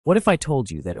What if I told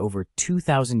you that over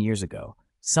 2,000 years ago,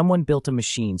 someone built a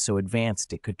machine so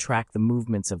advanced it could track the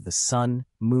movements of the sun,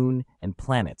 moon, and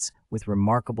planets with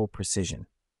remarkable precision?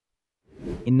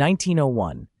 In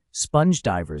 1901, sponge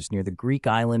divers near the Greek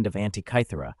island of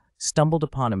Antikythera stumbled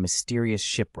upon a mysterious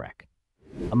shipwreck.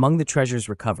 Among the treasures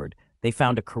recovered, they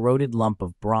found a corroded lump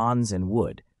of bronze and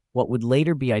wood, what would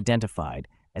later be identified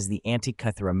as the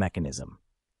Antikythera mechanism.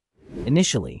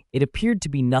 Initially, it appeared to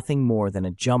be nothing more than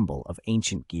a jumble of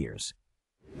ancient gears.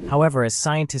 However, as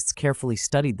scientists carefully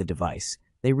studied the device,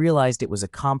 they realized it was a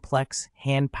complex,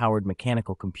 hand-powered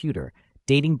mechanical computer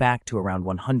dating back to around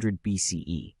 100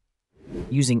 BCE.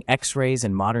 Using X-rays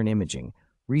and modern imaging,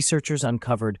 researchers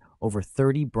uncovered over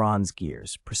 30 bronze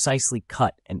gears, precisely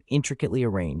cut and intricately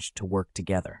arranged to work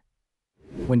together.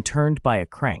 When turned by a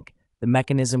crank, the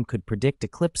mechanism could predict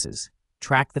eclipses,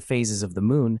 track the phases of the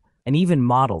moon, and even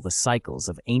model the cycles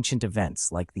of ancient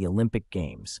events like the Olympic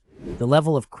Games. The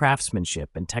level of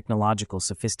craftsmanship and technological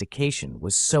sophistication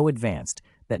was so advanced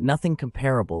that nothing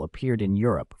comparable appeared in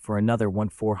Europe for another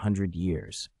 400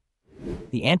 years.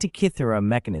 The Antikythera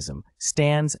mechanism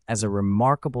stands as a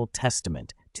remarkable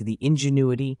testament to the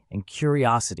ingenuity and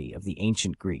curiosity of the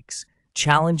ancient Greeks,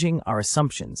 challenging our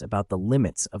assumptions about the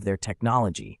limits of their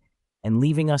technology and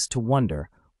leaving us to wonder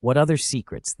what other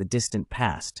secrets the distant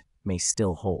past may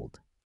still hold.